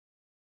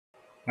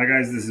Hi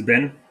guys, this is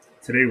Ben.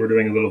 Today we're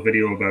doing a little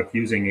video about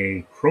using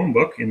a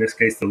Chromebook, in this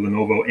case the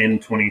Lenovo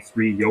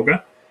N23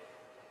 Yoga.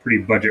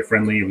 Pretty budget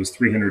friendly, it was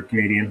 300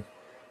 Canadian.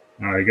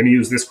 You're going to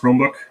use this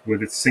Chromebook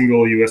with its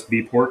single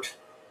USB port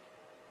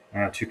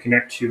to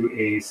connect to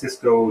a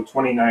Cisco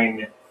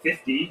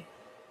 2950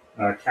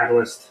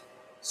 Catalyst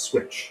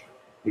switch.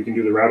 You can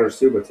do the routers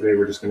too, but today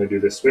we're just going to do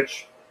this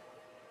switch.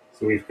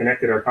 So we've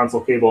connected our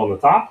console cable on the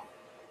top.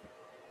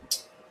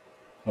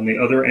 On the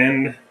other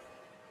end,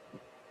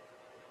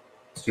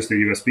 it's just a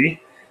USB.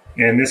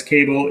 And this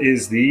cable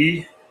is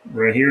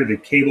right here, the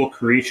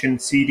CableCreation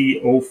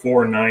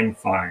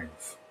CD0495.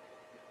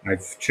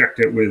 I've checked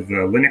it with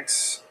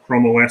Linux,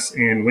 Chrome OS,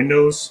 and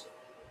Windows.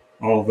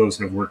 All of those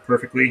have worked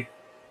perfectly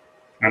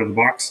out of the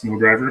box, no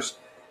drivers.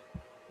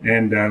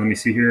 And let me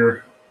see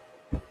here.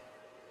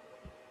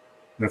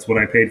 That's what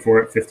I paid for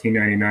it,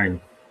 $15.99.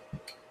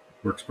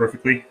 Works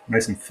perfectly,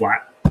 nice and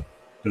flat.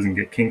 Doesn't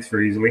get kinks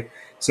very easily.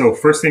 So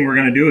first thing we're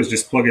going to do is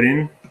just plug it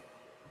in.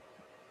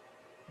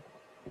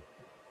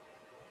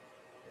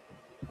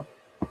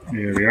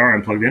 There we are,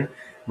 I'm plugged in.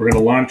 We're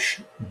going to launch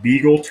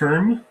Beagle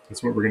Term.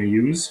 That's what we're going to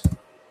use.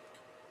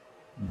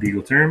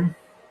 Beagle Term.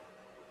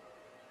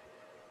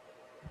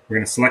 We're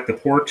going to select the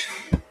port.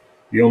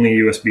 The only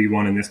USB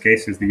one in this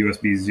case is the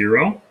USB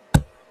 0.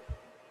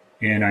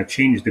 And I've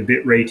changed the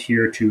bit rate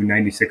here to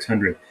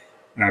 9600.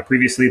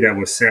 Previously that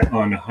was set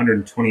on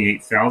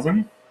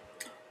 128,000.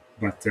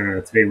 But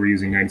today we're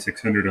using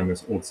 9600 on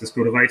this old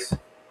Cisco device.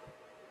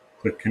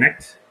 Click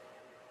Connect.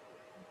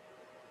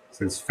 It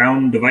says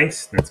found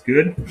device, that's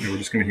good. And we're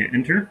just going to hit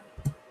enter.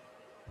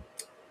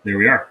 There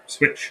we are,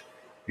 switch.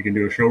 We can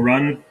do a show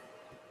run.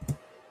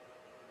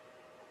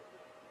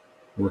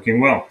 Working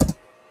well.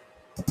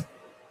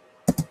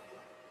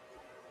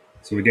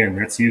 So again,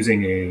 that's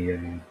using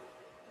a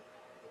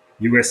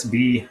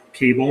USB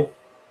cable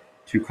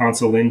to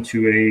console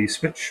into a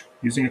switch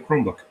using a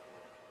Chromebook.